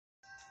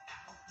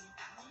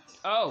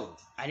Oh,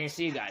 I didn't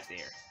see you guys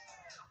there.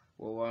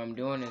 Well, what I'm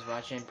doing is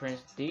watching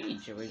Prince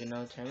Deej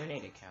original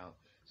Terminator count.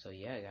 So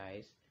yeah,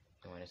 guys,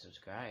 if you want to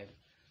subscribe,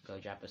 go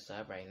drop a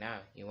sub right now.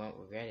 You won't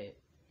regret it.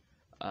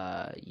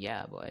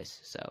 Yeah, boys.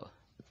 So,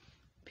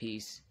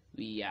 peace.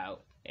 We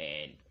out,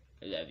 and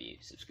I love you.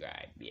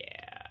 Subscribe. Yeah.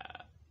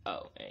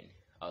 Oh, and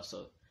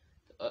also,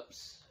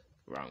 oops,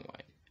 wrong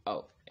one.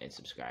 Oh, and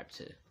subscribe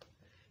to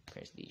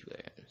Prince Deej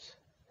Williams.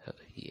 Oh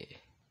yeah.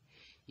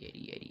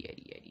 Yeti.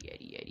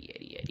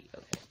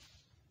 Okay.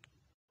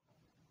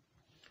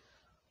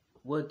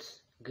 What's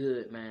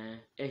good, man?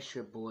 It's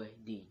your boy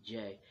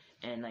DJ,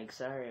 and like,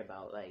 sorry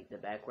about like the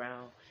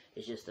background.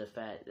 It's just the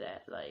fact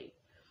that like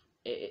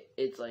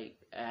it's like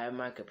I have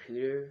my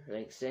computer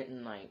like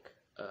sitting like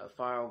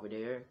far over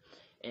there,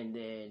 and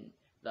then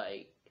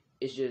like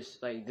it's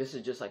just like this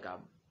is just like a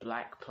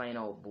black plain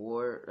old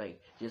board,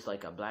 like just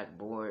like a black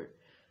board,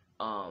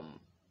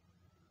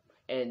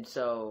 and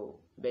so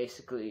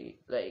basically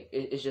like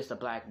it's just a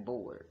black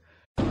board.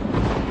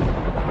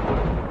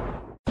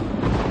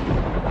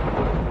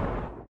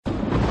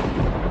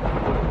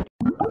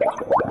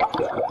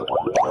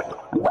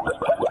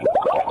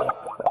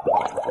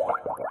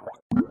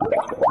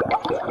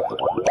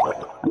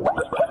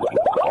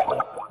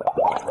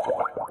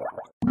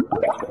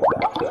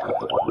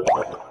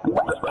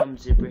 I'm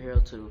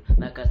superhero too,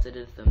 like I said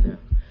in the thumbnail.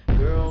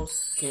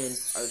 Girls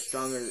are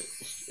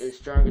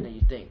stronger than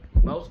you think.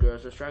 Most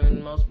girls are stronger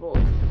than most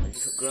boys.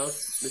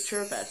 Girls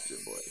mature faster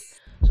than boys.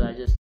 So I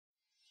just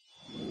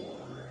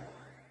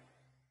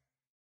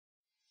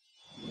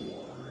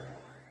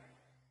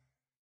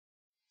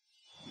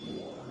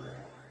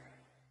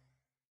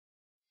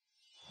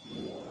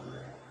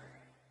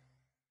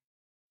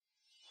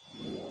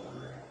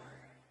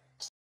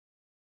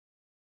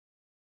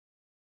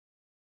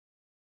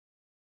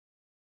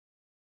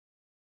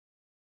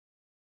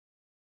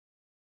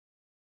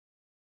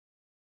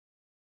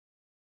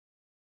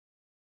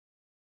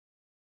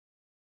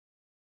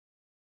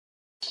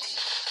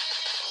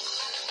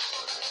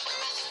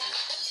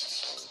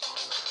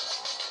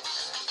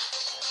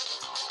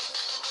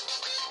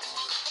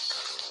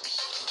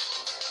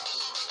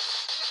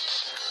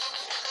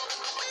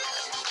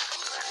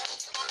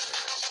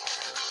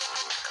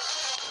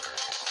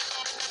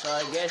So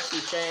I guess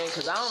she's saying,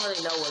 because I don't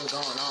really know what's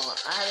going on.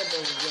 I haven't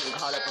been getting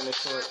caught up in the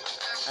short.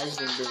 I just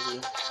been busy.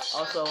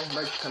 Also,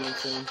 merch coming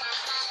soon.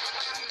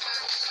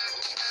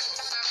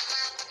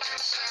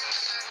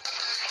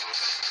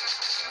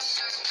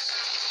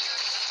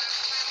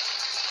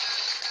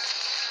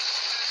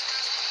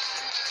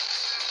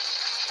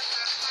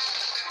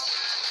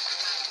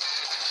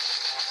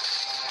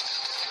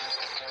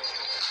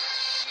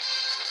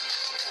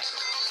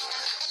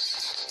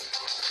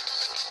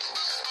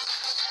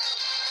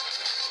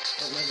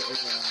 What minute is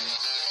it on?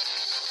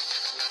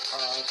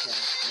 Oh, okay.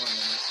 1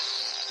 minute.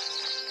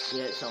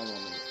 Yeah, it's on 1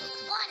 minute.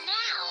 Okay. What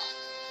now?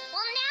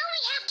 Well, now we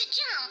have to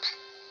jump.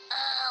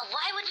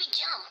 Why would we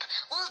jump?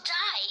 We'll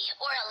die,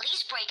 or at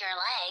least break our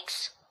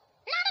legs.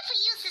 Not if we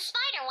use the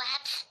spider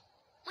webs.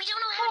 We don't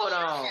know how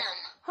to use them.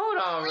 Hold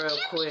on real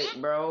quick,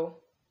 bro.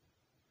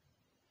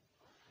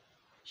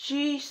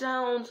 She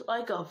sounds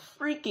like a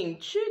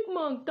freaking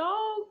chipmunk,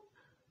 dog.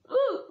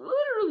 Look,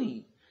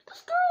 literally.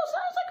 This girl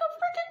sounds like a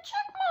freaking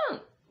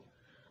chipmunk.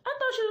 I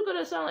thought she was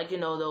gonna sound like, you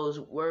know, those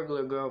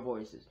regular girl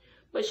voices.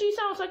 But she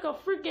sounds like a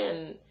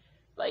freaking,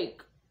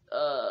 like,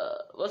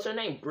 what's her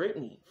name?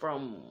 Brittany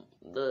from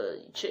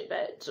the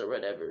Chipettes or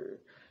whatever.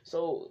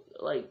 So,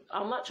 like,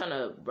 I'm not trying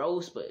to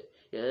roast, but,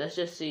 yeah, let's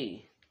just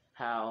see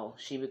how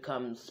she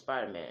becomes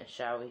Spider-Man,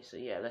 shall we? So,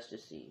 yeah, let's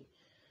just see.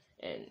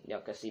 And y'all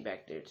can see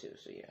back there, too.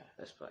 So, yeah,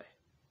 let's play.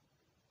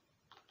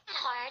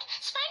 Hard.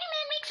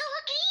 Spider-Man makes it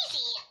look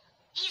easy.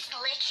 He's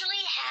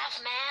literally half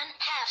man,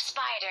 half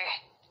spider.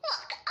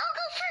 Look, I'll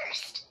go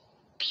first.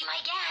 Be my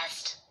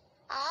guest.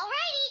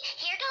 Alrighty,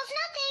 here goes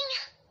nothing.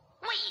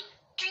 Wait,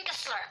 drink a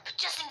slurp,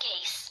 just in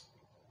case.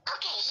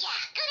 Okay,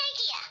 yeah, good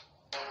idea.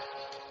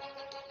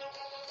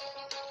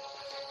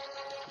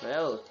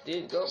 Well,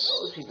 dude,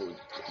 those people.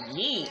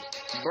 Yeet,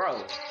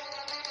 bro.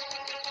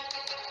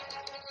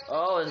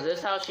 Oh, is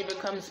this how she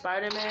becomes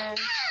Spider-Man?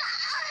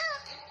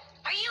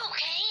 Are you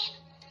okay?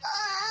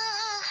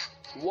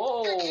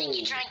 Whoa. Good thing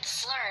you drank the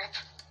slurp.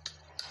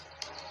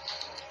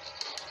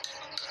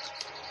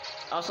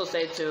 Also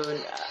stay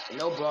tuned.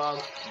 No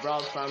vlog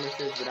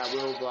promises, but I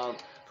will vlog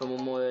for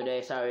Memorial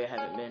Day. Sorry I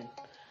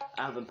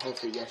haven't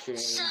posted yesterday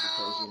So,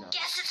 because, you know,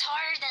 guess it's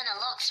harder than it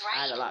looks, right?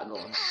 I had a lot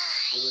going on. It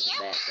wasn't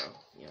Yep. bad though,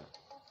 you know.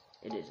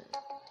 It isn't.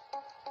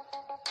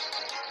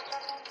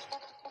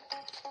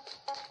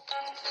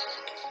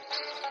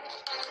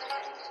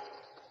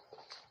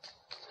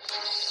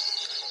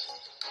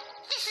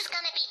 This is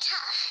gonna be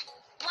tough.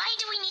 Why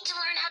do we need to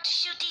learn how to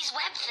shoot these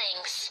web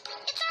things?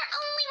 It's our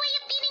only way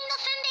of beating the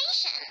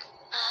Foundation.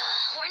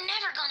 We're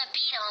never gonna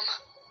beat them.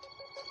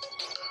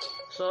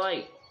 So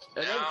like,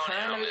 are they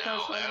trying to become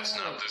No, that's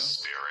Spider-Man? not the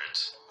spirit.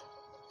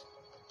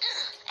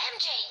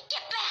 MJ,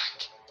 get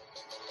back.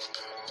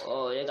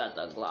 Oh, they got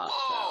the Glock.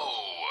 Whoa!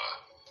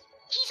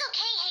 He's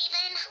okay,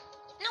 Haven.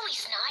 No,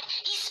 he's not.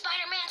 He's Spider-Man.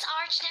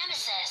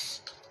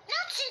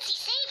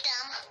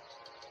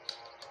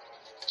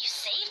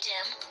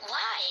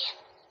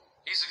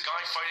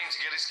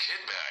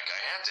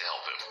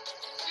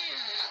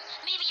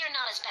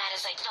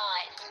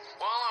 what?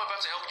 Well, I'm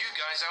about to help you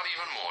guys out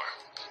even more.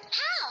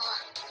 How?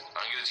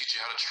 I'm gonna teach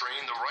you how to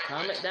train the right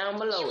way. Comment down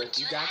below if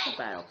you got the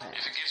battle pass.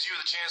 If it gives you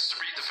the chance to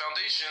read the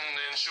foundation,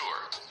 then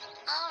sure.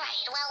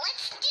 Alright, well,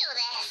 let's do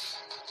this.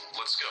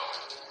 Let's go.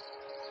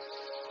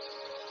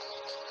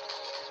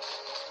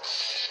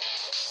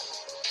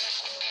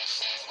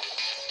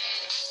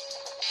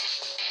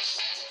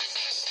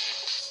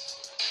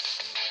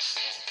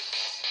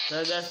 So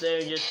I guess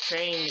they're just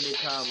training to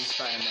become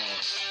Spider-Man.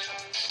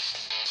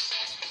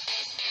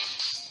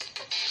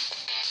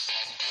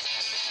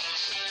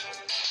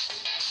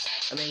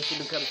 I mean, she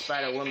becomes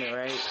Spider-Woman,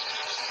 right? Let's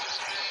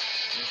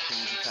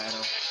see the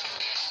title.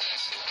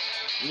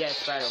 Yeah,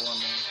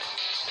 Spider-Woman.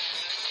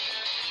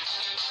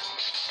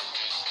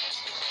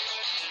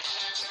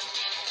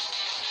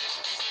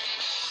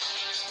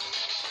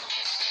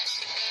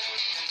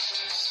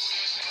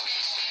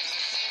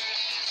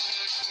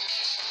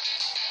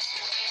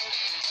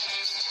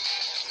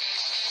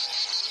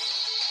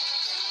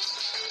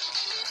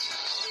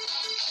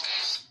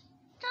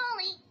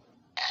 Dolly.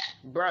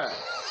 Bruh.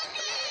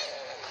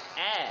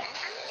 Ass.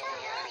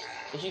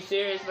 Is you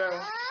serious, bro? Dolly.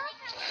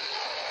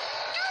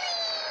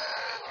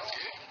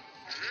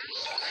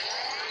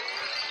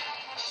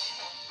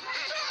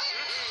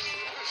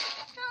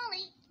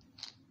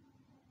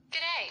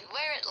 G'day,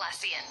 we're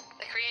Atlassian,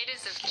 the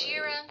creators of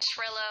Jira,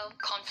 Trello,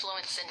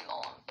 Confluence, and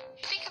more.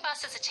 Think of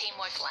us as a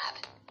teamwork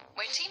lab.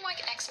 We're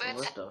teamwork experts.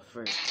 What the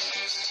frick?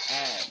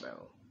 Ad,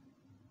 bro.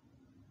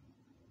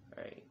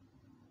 Right.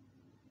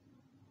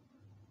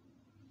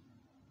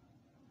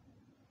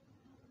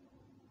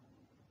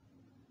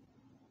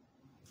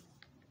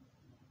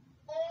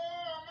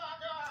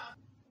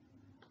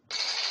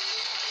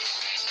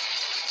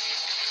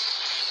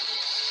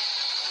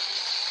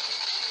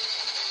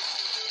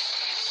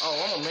 Oh,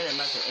 I'm a minute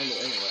about to end it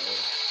anyway.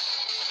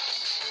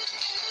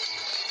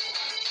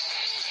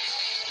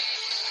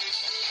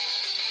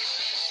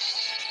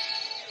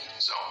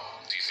 So,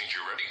 do you think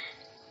you're ready?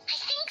 I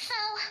think so.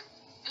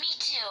 Me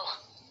too.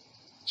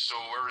 So,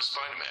 where is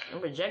Spider-Man?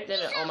 I'm projecting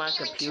it on my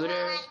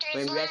computer,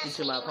 but reacting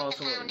to my phone,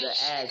 so the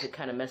ads, it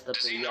kind of messed up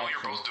Does the he know you're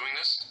reaction. both doing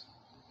this?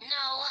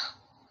 No.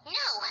 No,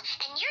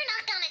 and you're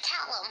not gonna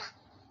tell him.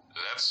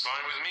 That's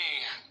fine with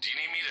me. Do you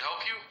need me to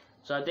help you?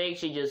 So I think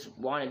she just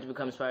wanted to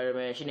become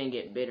Spider-Man. She didn't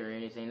get bit or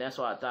anything. That's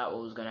what I thought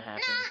what was gonna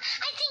happen. Nah,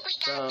 I think we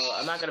got So this.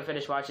 I'm not gonna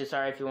finish watching.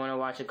 Sorry if you want to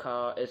watch it.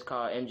 It's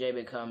called MJ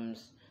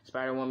Becomes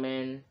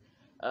Spider-Woman,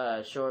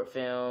 short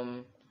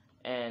film,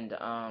 and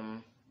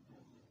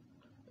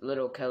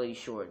Little Kelly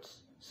shorts.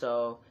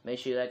 So make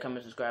sure you like,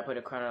 comment, subscribe, put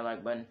a crown on the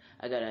like button.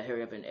 I gotta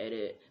hurry up and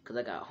edit because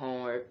I got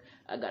homework.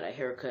 I got a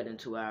haircut in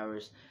 2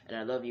 hours, and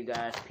I love you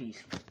guys.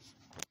 Peace.